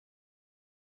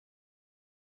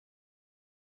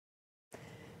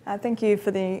Thank you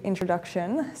for the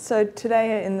introduction. So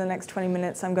today, in the next 20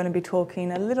 minutes, I'm going to be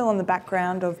talking a little on the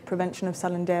background of prevention of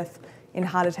sudden death in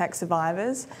heart attack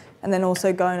survivors, and then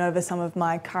also going over some of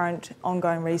my current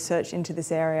ongoing research into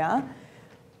this area.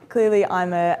 Clearly,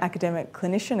 I'm an academic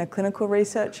clinician, a clinical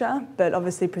researcher, but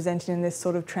obviously presenting in this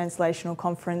sort of translational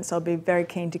conference, I'll be very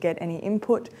keen to get any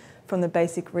input from the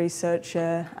basic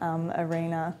researcher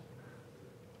arena.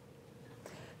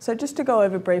 So just to go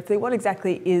over briefly, what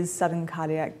exactly is sudden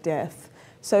cardiac death?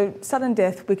 So sudden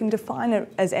death, we can define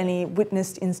it as any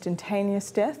witnessed instantaneous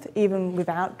death, even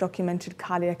without documented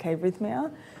cardiac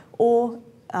arrhythmia, or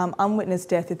unwitnessed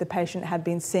death if the patient had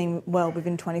been seen well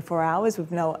within 24 hours with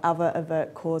no other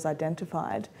overt cause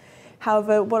identified.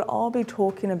 However, what I'll be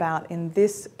talking about in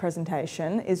this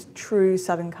presentation is true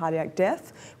sudden cardiac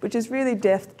death, which is really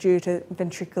death due to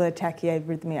ventricular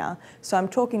tachyarrhythmia. So I'm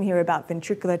talking here about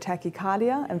ventricular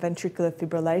tachycardia and ventricular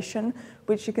fibrillation,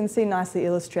 which you can see nicely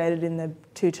illustrated in the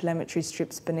two telemetry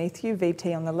strips beneath you,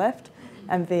 VT on the left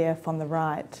and VF on the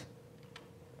right.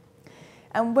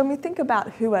 And when we think about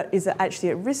who is actually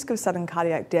at risk of sudden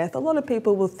cardiac death, a lot of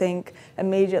people will think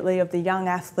immediately of the young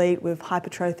athlete with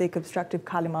hypertrophic obstructive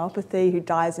cardiomyopathy who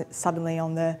dies suddenly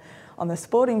on the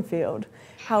sporting field.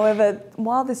 However,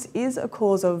 while this is a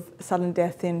cause of sudden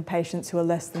death in patients who are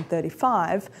less than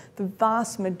 35, the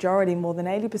vast majority, more than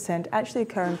 80%, actually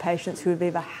occur in patients who have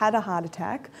either had a heart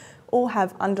attack or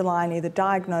have underlying either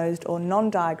diagnosed or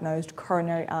non-diagnosed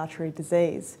coronary artery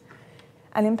disease.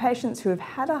 And in patients who have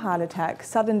had a heart attack,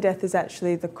 sudden death is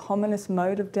actually the commonest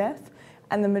mode of death,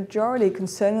 and the majority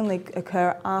concerningly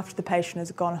occur after the patient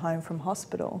has gone home from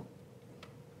hospital.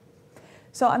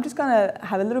 So I'm just going to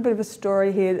have a little bit of a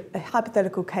story here, a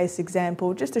hypothetical case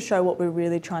example, just to show what we're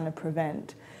really trying to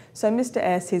prevent. So Mr.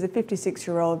 S, he's a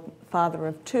 56-year-old father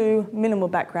of two, minimal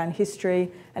background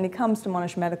history, and he comes to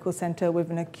Monash Medical Centre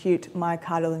with an acute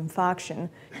myocardial infarction.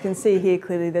 You can see here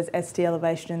clearly there's ST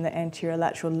elevation in the anterior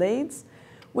lateral leads,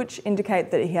 which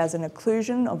indicate that he has an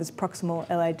occlusion of his proximal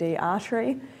LAD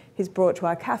artery. He's brought to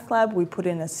our cath lab, we put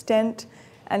in a stent,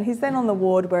 and he's then on the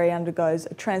ward where he undergoes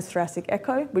a transthoracic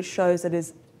echo, which shows that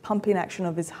his pumping action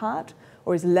of his heart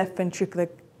or his left ventricular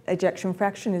ejection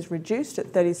fraction is reduced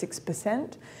at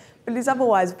 36%, but he's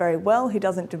otherwise very well. He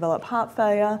doesn't develop heart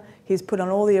failure. He's put on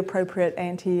all the appropriate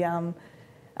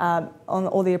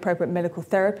medical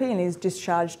therapy, and he's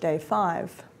discharged day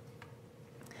 5.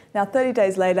 Now, 30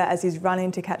 days later, as he's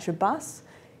running to catch a bus,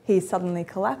 he suddenly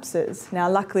collapses. Now,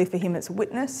 luckily for him, it's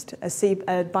witnessed.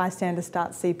 A bystander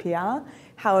starts CPR.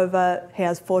 However, he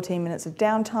has 14 minutes of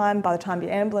downtime. By the time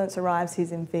the ambulance arrives,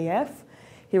 he's in VF.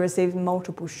 He receives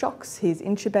multiple shocks. He's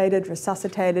intubated,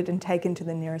 resuscitated, and taken to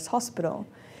the nearest hospital.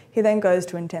 He then goes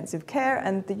to intensive care,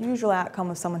 and the usual outcome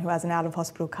of someone who has an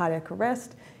out-of-hospital cardiac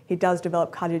arrest, he does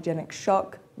develop cardiogenic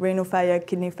shock, renal failure,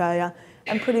 kidney failure,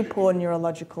 and pretty poor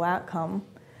neurological outcome.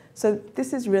 So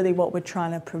this is really what we're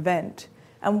trying to prevent.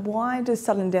 And why does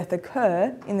sudden death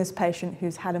occur in this patient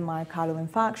who's had a myocardial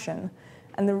infarction?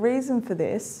 And the reason for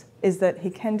this is that he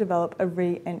can develop a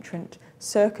re-entrant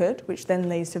circuit, which then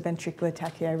leads to ventricular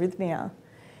tachyarrhythmia.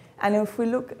 And if we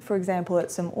look, for example,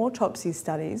 at some autopsy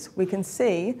studies, we can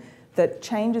see that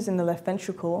changes in the left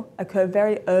ventricle occur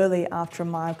very early after a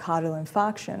myocardial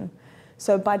infarction.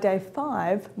 So by day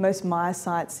 5, most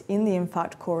myocytes in the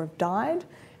infarct core have died,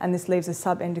 and this leaves a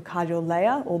subendocardial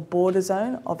layer or border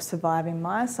zone of surviving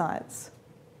myocytes.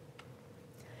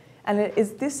 And it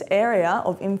is this area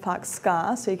of infarct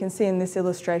scar, so you can see in this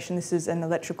illustration, this is an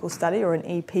electrical study or an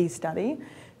EP study.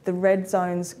 The red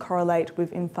zones correlate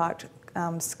with infarct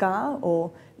scar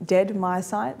or dead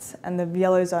myocytes, and the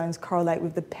yellow zones correlate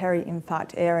with the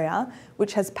peri-infarct area,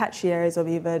 which has patchy areas of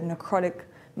either necrotic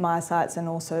myocytes and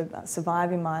also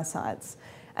surviving myocytes.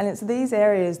 And it's these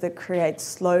areas that create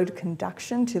slowed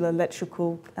conduction to the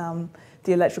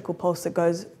electrical pulse that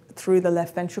goes through the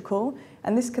left ventricle,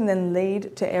 and this can then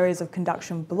lead to areas of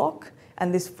conduction block,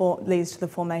 and this leads to the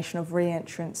formation of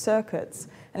re-entrant circuits.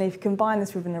 And if you combine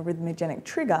this with an arrhythmogenic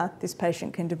trigger, this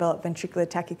patient can develop ventricular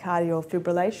tachycardia or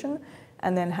fibrillation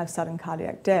and then have sudden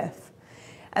cardiac death.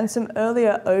 And some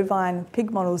earlier ovine pig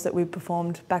models that we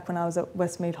performed back when I was at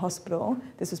Westmead Hospital,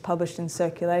 this was published in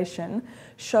Circulation,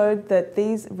 showed that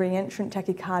these re-entrant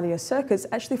tachycardia circuits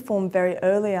actually form very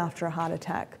early after a heart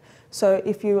attack. So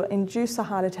if you induce a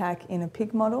heart attack in a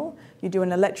pig model, you do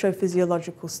an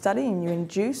electrophysiological study and you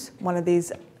induce one of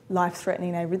these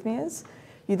life-threatening arrhythmias.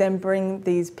 You then bring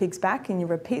these pigs back and you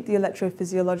repeat the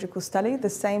electrophysiological study. The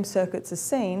same circuits are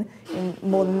seen in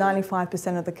more than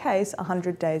 95% of the case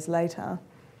 100 days later.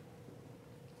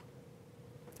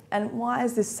 And why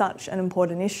is this such an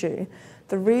important issue?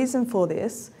 The reason for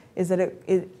this is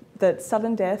that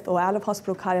sudden death or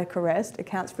out-of-hospital cardiac arrest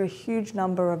accounts for a huge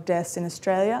number of deaths in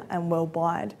Australia and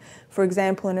worldwide. For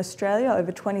example, in Australia,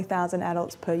 over 20,000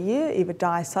 adults per year either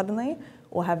die suddenly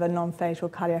or have a non-fatal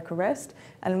cardiac arrest,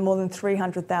 and more than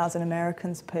 300,000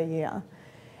 Americans per year.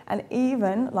 And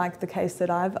even, like the case that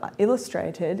I've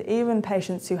illustrated, even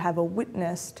patients who have a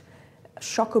witnessed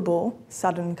shockable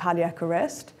sudden cardiac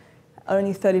arrest,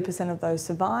 only 30% of those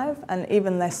survive, and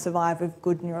even less survive with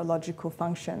good neurological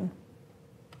function.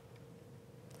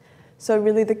 So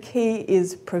really the key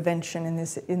is prevention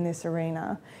in this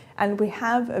arena. And we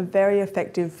have a very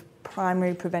effective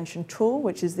primary prevention tool,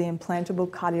 which is the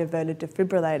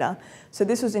implantable-cardioverter-defibrillator. So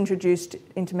this was introduced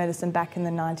into medicine back in the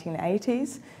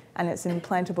 1980s, and it's an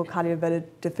implantable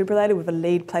cardioverter-defibrillator with a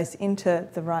lead placed into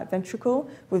the right ventricle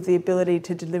with the ability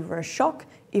to deliver a shock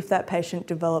if that patient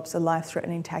develops a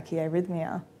life-threatening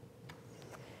tachyarrhythmia.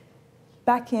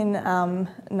 Back in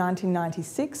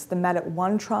 1996, the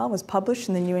MADIT-1 trial was published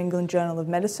in the New England Journal of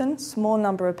Medicine, small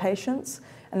number of patients,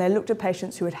 and they looked at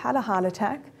patients who had had a heart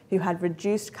attack, who had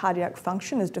reduced cardiac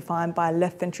function as defined by a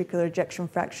left ventricular ejection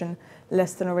fraction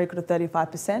less than or equal to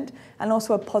 35%, and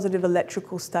also a positive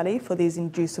electrical study for these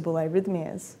inducible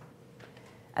arrhythmias.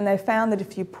 And they found that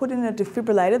if you put in a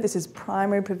defibrillator, this is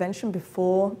primary prevention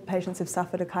before patients have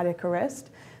suffered a cardiac arrest,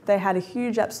 they had a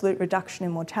huge absolute reduction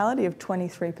in mortality of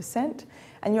 23%,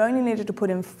 and you only needed to put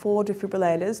in 4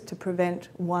 defibrillators to prevent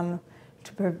one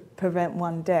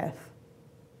death.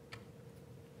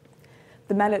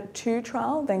 The MADIT-2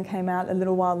 trial then came out a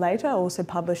little while later, also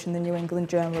published in the New England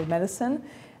Journal of Medicine,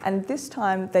 and this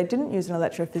time they didn't use an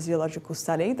electrophysiological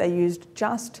study, they used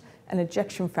just an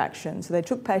ejection fraction. So they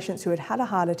took patients who had had a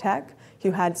heart attack,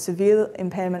 who had severe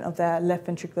impairment of their left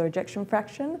ventricular ejection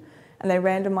fraction, and they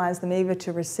randomised them either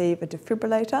to receive a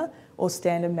defibrillator or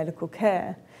standard medical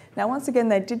care. Now, once again,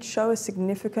 they did show a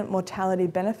significant mortality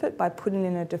benefit by putting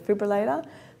in a defibrillator,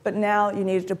 but now you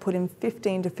needed to put in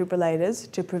 15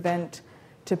 defibrillators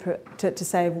to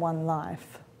save one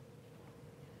life.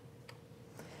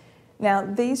 Now,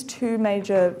 these 2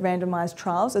 major randomised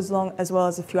trials, as well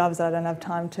as a few others that I don't have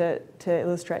time to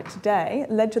illustrate today,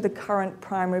 led to the current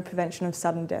primary prevention of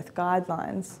sudden death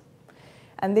guidelines.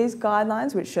 And these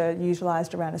guidelines, which are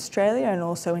utilised around Australia and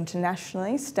also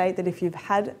internationally, state that if you've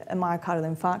had a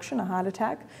myocardial infarction, a heart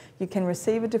attack, you can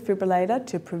receive a defibrillator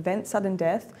to prevent sudden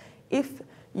death if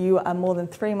you are more than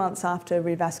 3 months after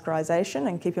revascularisation,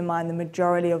 and keep in mind the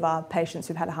majority of our patients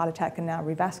who've had a heart attack are now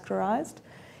revascularised.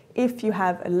 If you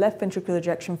have a left ventricular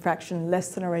ejection fraction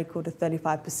less than or equal to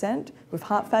 35% with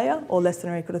heart failure, or less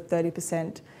than or equal to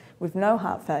 30% with no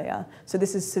heart failure. So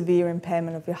this is severe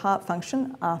impairment of your heart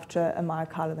function after a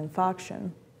myocardial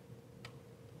infarction.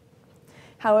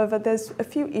 However, there's a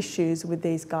few issues with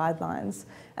these guidelines.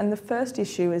 And the first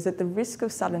issue is that the risk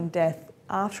of sudden death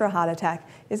after a heart attack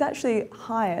is actually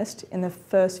highest in the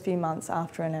first few months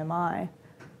after an MI.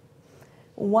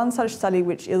 One such study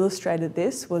which illustrated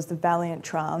this was the Valiant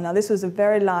trial. Now, this was a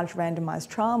very large randomised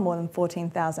trial, more than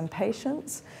 14,000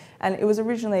 patients, and it was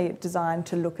originally designed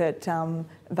to look at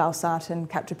valsartan,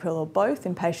 captopril or both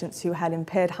in patients who had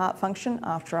impaired heart function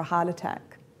after a heart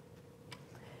attack.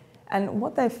 And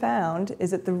what they found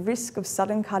is that the risk of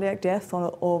sudden cardiac death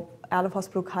or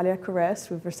out-of-hospital cardiac arrest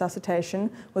with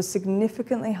resuscitation was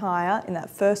significantly higher in that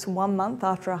first 1 month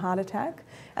after a heart attack,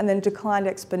 and then declined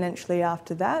exponentially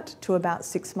after that to about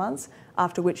 6 months,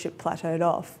 after which it plateaued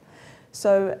off.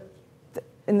 So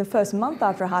in the first month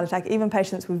after a heart attack, even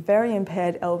patients with very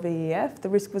impaired LVEF, the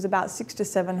risk was about 6 to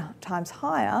 7 times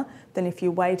higher than if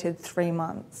you waited 3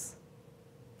 months.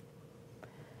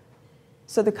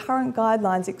 So the current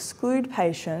guidelines exclude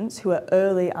patients who are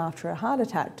early after a heart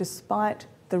attack, despite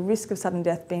the risk of sudden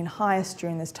death being highest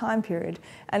during this time period.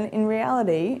 And in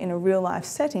reality, in a real-life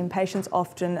setting, patients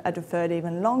often are deferred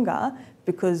even longer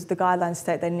because the guidelines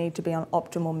state they need to be on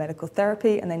optimal medical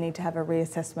therapy and they need to have a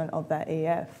reassessment of their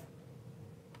EF.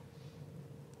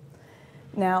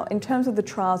 Now, in terms of the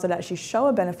trials that actually show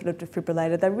a benefit of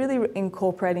defibrillator, they're really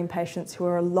incorporating patients who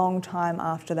are a long time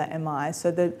after their MI.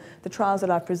 So the trials that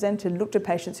I've presented looked at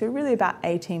patients who are really about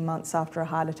 18 months after a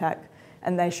heart attack,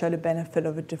 and they showed a benefit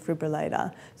of a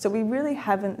defibrillator. So we really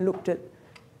haven't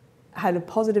had a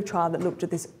positive trial that looked at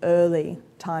this early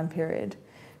time period.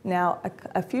 Now,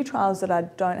 a few trials that I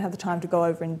don't have the time to go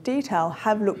over in detail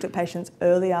have looked at patients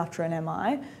early after an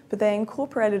MI, but they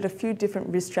incorporated a few different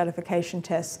risk stratification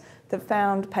tests that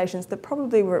found patients that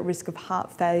probably were at risk of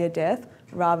heart failure death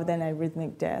rather than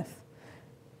arrhythmic death.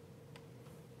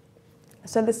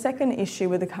 So the second issue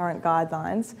with the current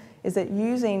guidelines is that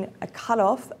using a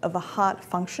cutoff of a heart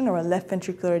function or a left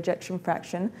ventricular ejection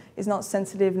fraction is not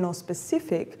sensitive nor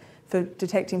specific for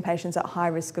detecting patients at high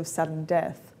risk of sudden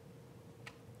death.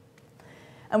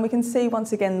 And we can see,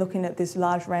 once again, looking at this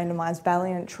large randomised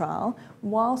Valiant trial,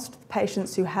 whilst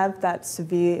patients who have that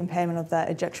severe impairment of that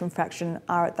ejection fraction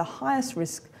are at the highest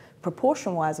risk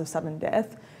proportion-wise of sudden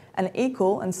death, an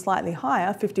equal and slightly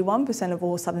higher, 51% of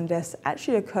all sudden deaths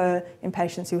actually occur in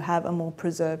patients who have a more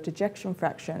preserved ejection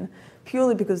fraction,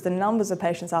 purely because the numbers of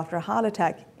patients after a heart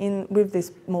attack with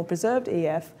this more preserved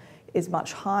EF is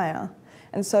much higher.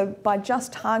 And so by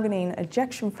just targeting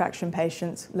ejection fraction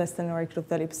patients less than or equal to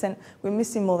 30%, we're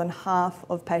missing more than half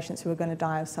of patients who are going to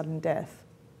die of sudden death.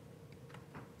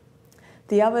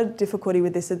 The other difficulty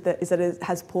with this is that it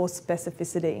has poor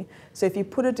specificity. So if you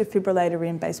put a defibrillator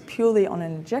in based purely on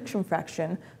an ejection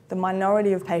fraction, the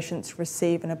minority of patients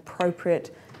receive an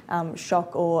appropriate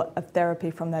shock or a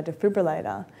therapy from their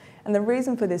defibrillator. And the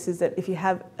reason for this is that if you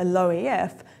have a low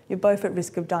EF, you're both at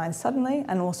risk of dying suddenly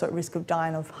and also at risk of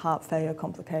dying of heart failure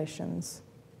complications.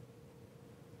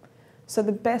 So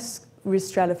the best risk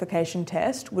stratification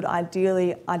test would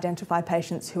ideally identify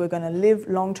patients who are going to live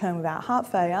long-term without heart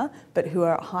failure, but who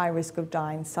are at high risk of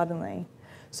dying suddenly.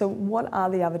 So what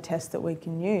are the other tests that we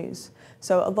can use?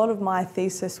 So a lot of my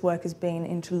thesis work has been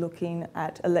into looking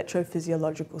at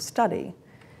electrophysiological study.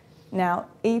 Now,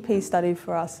 EP study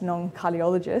for us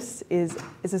non-cardiologists is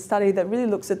a study that really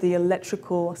looks at the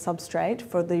electrical substrate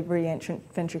for the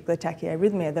re-entrant ventricular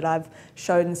tachyarrhythmia that I've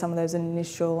showed in some of those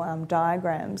initial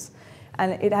diagrams.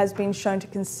 And it has been shown to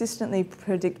consistently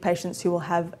predict patients who will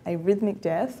have a rhythmic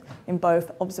death in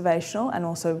both observational and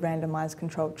also randomised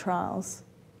controlled trials.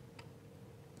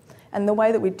 And the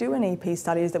way that we do an EP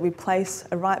study is that we place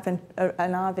an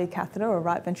RV catheter or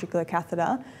right ventricular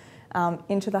catheter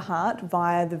into the heart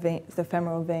via the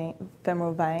femoral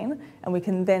vein, and we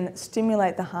can then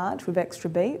stimulate the heart with extra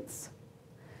beats,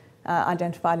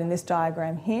 identified in this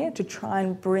diagram here, to try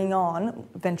and bring on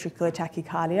ventricular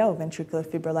tachycardia or ventricular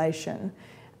fibrillation.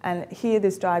 And here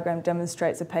this diagram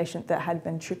demonstrates a patient that had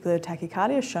ventricular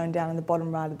tachycardia, shown down in the bottom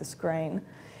right of the screen.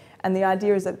 And the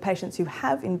idea is that patients who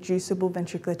have inducible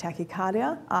ventricular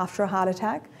tachycardia after a heart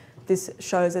attack, this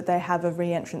shows that they have a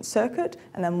re-entrant circuit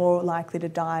and are more likely to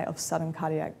die of sudden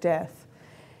cardiac death.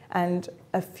 And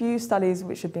a few studies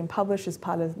which have been published as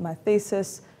part of my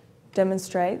thesis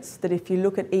demonstrates that if you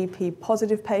look at EP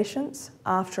positive patients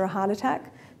after a heart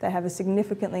attack, they have a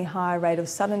significantly higher rate of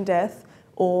sudden death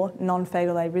or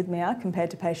non-fatal arrhythmia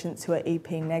compared to patients who are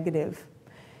EP negative.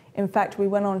 In fact, we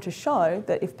went on to show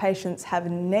that if patients have a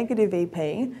negative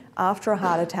EP after a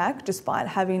heart attack, despite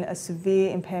having a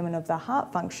severe impairment of their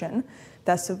heart function,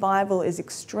 their survival is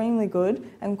extremely good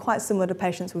and quite similar to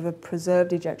patients with a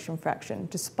preserved ejection fraction,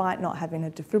 despite not having a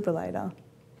defibrillator.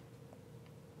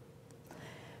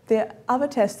 The other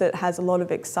test that has a lot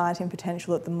of exciting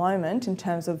potential at the moment in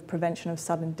terms of prevention of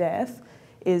sudden death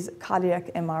is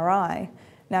cardiac MRI.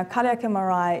 Now, cardiac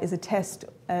MRI is a test,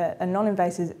 a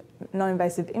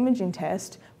non-invasive imaging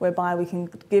test whereby we can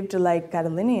give delayed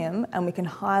gadolinium and we can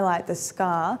highlight the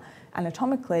scar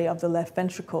anatomically of the left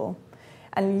ventricle.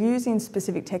 And using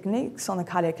specific techniques on the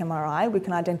cardiac MRI, we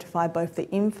can identify both the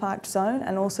infarct zone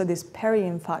and also this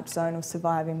peri-infarct zone of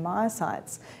surviving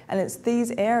myocytes. And it's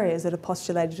these areas that are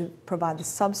postulated to provide the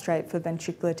substrate for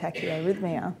ventricular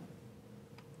tachyarrhythmia.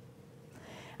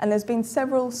 And there's been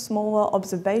several smaller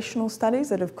observational studies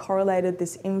that have correlated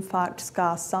this infarct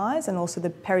scar size and also the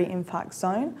peri-infarct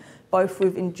zone, both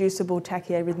with inducible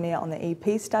tachyarrhythmia on the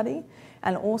EP study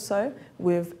and also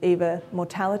with either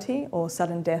mortality or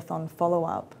sudden death on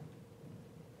follow-up.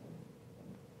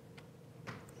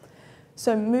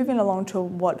 So moving along to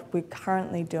what we're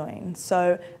currently doing.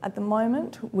 So at the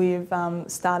moment, we've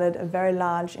started a very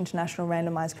large international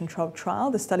randomised controlled trial,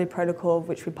 the study protocol of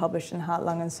which we published in Heart,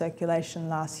 Lung and Circulation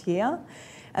last year.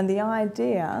 And the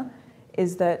idea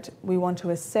is that we want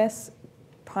to assess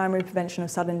primary prevention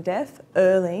of sudden death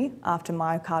early after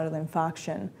myocardial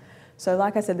infarction. So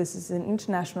like I said, this is an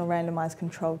international randomised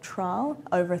controlled trial.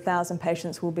 Over 1,000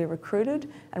 patients will be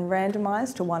recruited and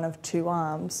randomised to one of two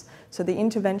arms. So the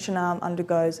intervention arm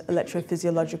undergoes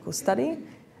electrophysiological study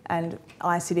and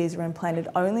ICDs are implanted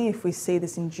only if we see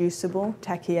this inducible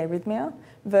tachyarrhythmia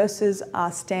versus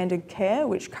our standard care,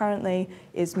 which currently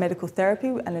is medical therapy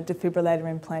and a defibrillator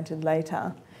implanted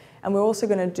later. And we're also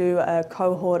going to do a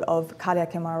cohort of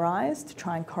cardiac MRIs to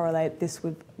try and correlate this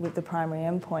with the primary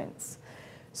endpoints.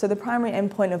 So the primary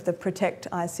endpoint of the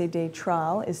PROTECT-ICD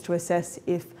trial is to assess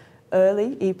if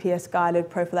early EPS-guided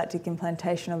prophylactic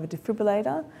implantation of a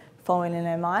defibrillator following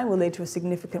an MI will lead to a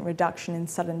significant reduction in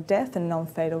sudden death and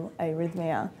non-fatal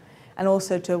arrhythmia, and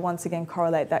also to once again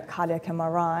correlate that cardiac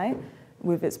MRI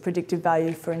with its predictive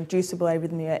value for inducible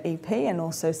arrhythmia EP and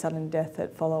also sudden death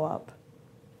at follow-up.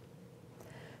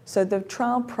 So the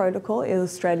trial protocol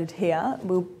illustrated here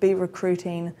will be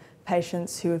recruiting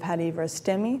patients who have had either a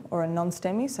STEMI or a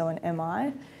non-STEMI, so an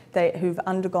MI, who've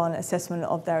undergone assessment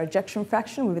of their ejection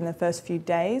fraction within the first few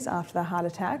days after the heart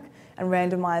attack, and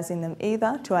randomising them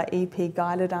either to our EP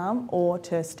guided arm or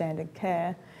to standard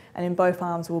care. And in both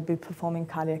arms we'll be performing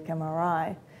cardiac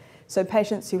MRI. So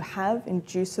patients who have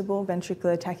inducible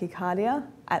ventricular tachycardia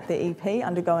at the EP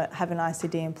have an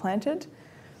ICD implanted,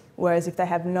 whereas if they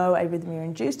have no arrhythmia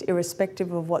induced,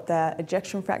 irrespective of what their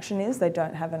ejection fraction is, they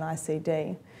don't have an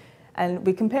ICD. And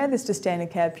we compare this to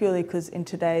standard care purely because in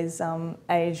today's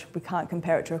age we can't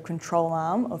compare it to a control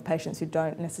arm of patients who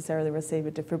don't necessarily receive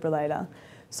a defibrillator.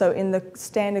 So in the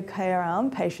standard care arm,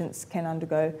 patients can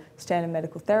undergo standard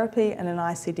medical therapy and an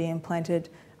ICD implanted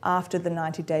after the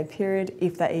 90-day period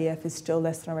if their EF is still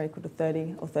less than or equal to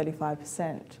 30 or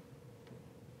 35%.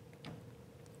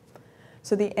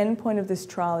 So the endpoint of this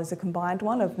trial is a combined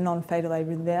one of non-fatal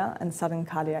arrhythmia and sudden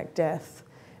cardiac death,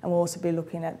 and we'll also be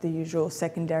looking at the usual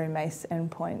secondary MACE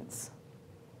endpoints.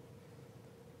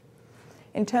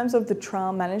 In terms of the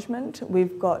trial management,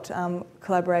 we've got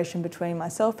collaboration between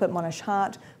myself at Monash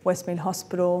Heart, Westmead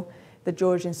Hospital, the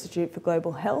George Institute for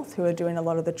Global Health, who are doing a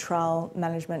lot of the trial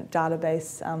management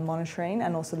database monitoring,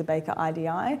 and also the Baker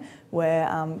IDI, where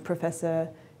Professor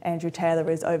Andrew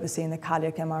Taylor is overseeing the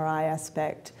cardiac MRI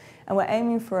aspect. And we're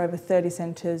aiming for over 30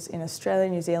 centres in Australia,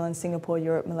 New Zealand, Singapore,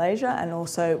 Europe, Malaysia, and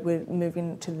also we're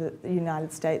moving to the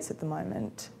United States at the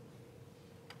moment.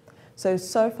 So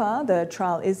far the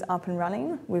trial is up and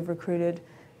running. We've recruited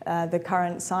the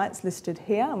current sites listed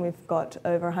here, and we've got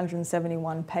over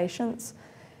 171 patients,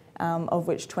 of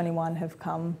which 21 have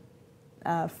come,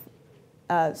 18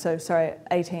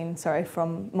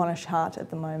 from Monash Heart at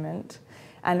the moment.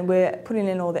 And we're putting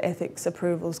in all the ethics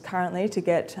approvals currently to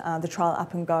get the trial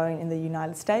up and going in the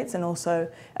United States and also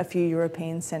a few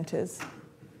European centres.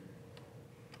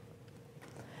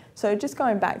 So just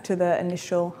going back to the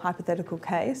initial hypothetical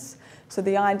case, so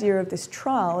the idea of this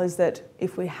trial is that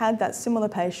if we had that similar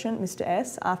patient, Mr.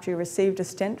 S, after he received a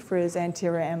stent for his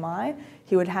anterior MI,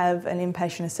 he would have an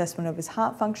inpatient assessment of his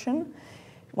heart function.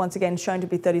 Once again, shown to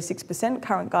be 36%,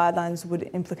 current guidelines would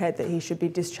implicate that he should be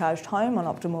discharged home on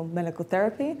optimal medical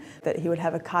therapy, that he would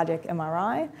have a cardiac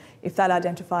MRI. If that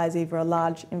identifies either a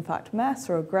large infarct mass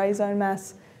or a grey zone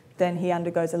mass, then he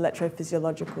undergoes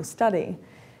electrophysiological study.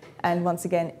 And once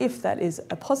again, if that is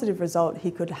a positive result, he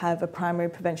could have a primary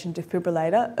prevention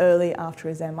defibrillator early after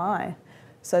his MI.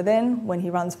 So then, when he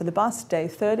runs for the bus, day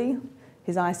 30,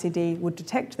 his ICD would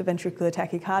detect the ventricular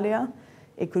tachycardia.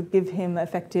 It could give him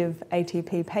effective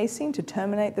ATP pacing to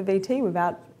terminate the VT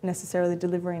without necessarily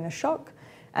delivering a shock.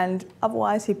 And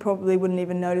otherwise, he probably wouldn't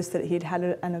even notice that he'd had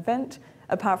an event,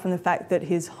 apart from the fact that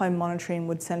his home monitoring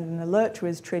would send an alert to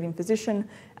his treating physician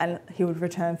and he would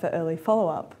return for early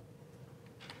follow-up.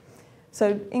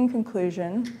 So in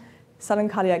conclusion, sudden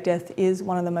cardiac death is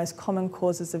one of the most common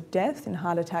causes of death in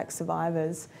heart attack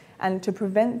survivors. And to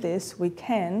prevent this, we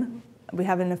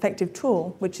have an effective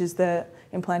tool, which is the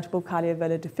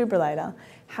implantable-cardioverter-defibrillator.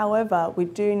 However, we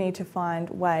do need to find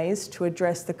ways to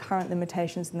address the current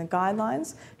limitations in the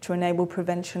guidelines to enable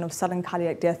prevention of sudden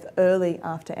cardiac death early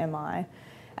after MI.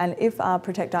 And if our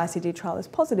PROTECT-ICD trial is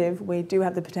positive, we do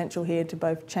have the potential here to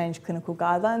both change clinical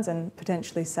guidelines and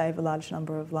potentially save a large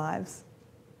number of lives.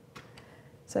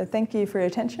 So thank you for your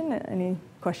attention. Any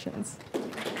questions?